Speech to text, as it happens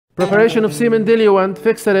Preparation of semen diluent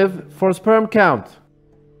fixative for sperm count.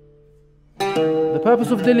 The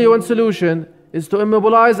purpose of diluent solution is to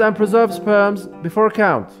immobilize and preserve sperms before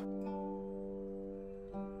count.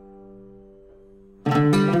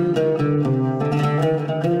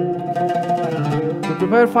 To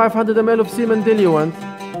prepare 500 ml of semen diluent,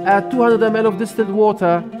 add 200 ml of distilled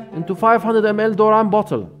water into 500 ml Doran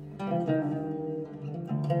bottle.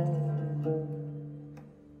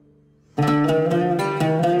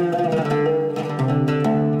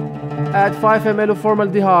 Add 5 ml of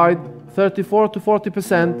formaldehyde, 34 to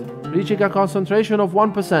 40%, reaching a concentration of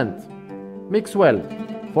 1%. Mix well.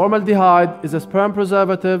 Formaldehyde is a sperm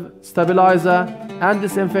preservative, stabilizer, and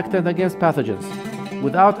disinfectant against pathogens,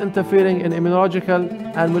 without interfering in immunological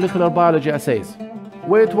and molecular biology assays.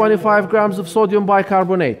 Weigh 25 grams of sodium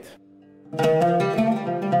bicarbonate.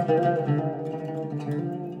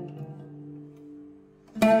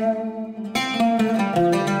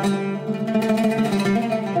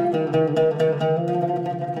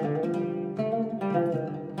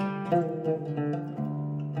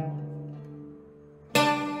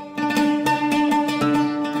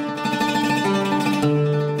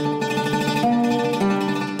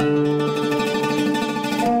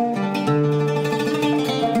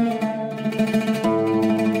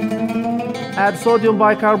 Add sodium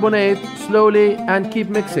bicarbonate slowly and keep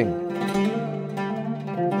mixing.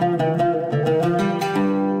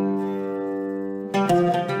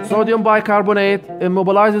 Sodium bicarbonate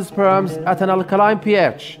immobilizes sperms at an alkaline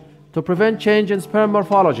pH to prevent change in sperm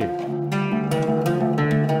morphology.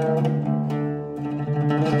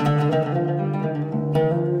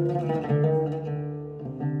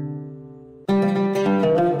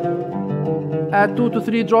 Add 2 to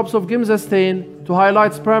 3 drops of Giemsa stain to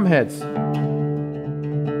highlight sperm heads.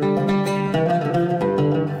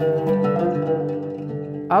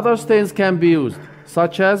 Other stains can be used,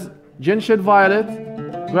 such as Gentian violet,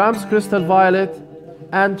 Graham's crystal violet,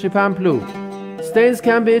 and trypan blue. Stains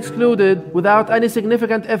can be excluded without any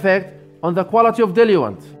significant effect on the quality of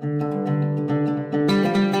diluent.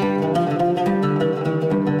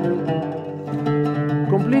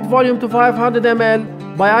 Complete volume to 500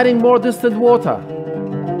 ml by adding more distilled water.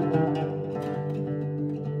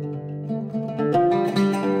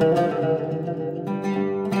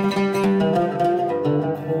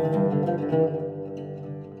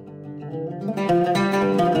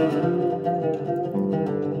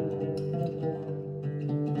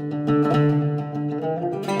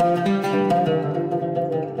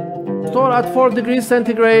 Store at 4 degrees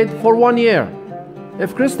centigrade for 1 year.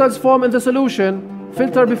 If crystals form in the solution,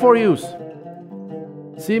 filter before use.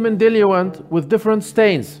 Semen diluent with different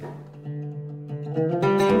stains.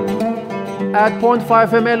 Add 0.5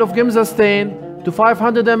 ml of Giemsa stain to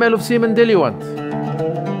 500 ml of semen diluent.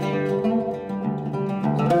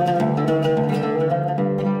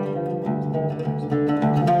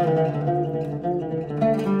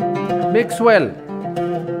 Mix well.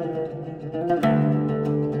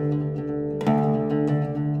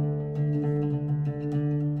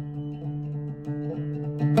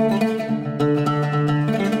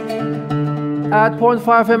 Add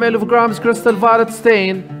 0.5 ml of Graham's crystal violet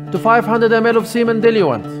stain to 500 ml of semen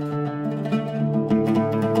diluent.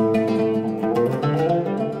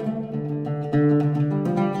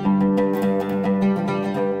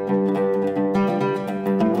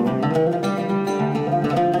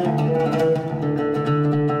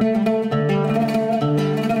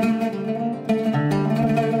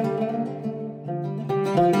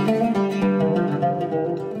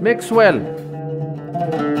 Mix well.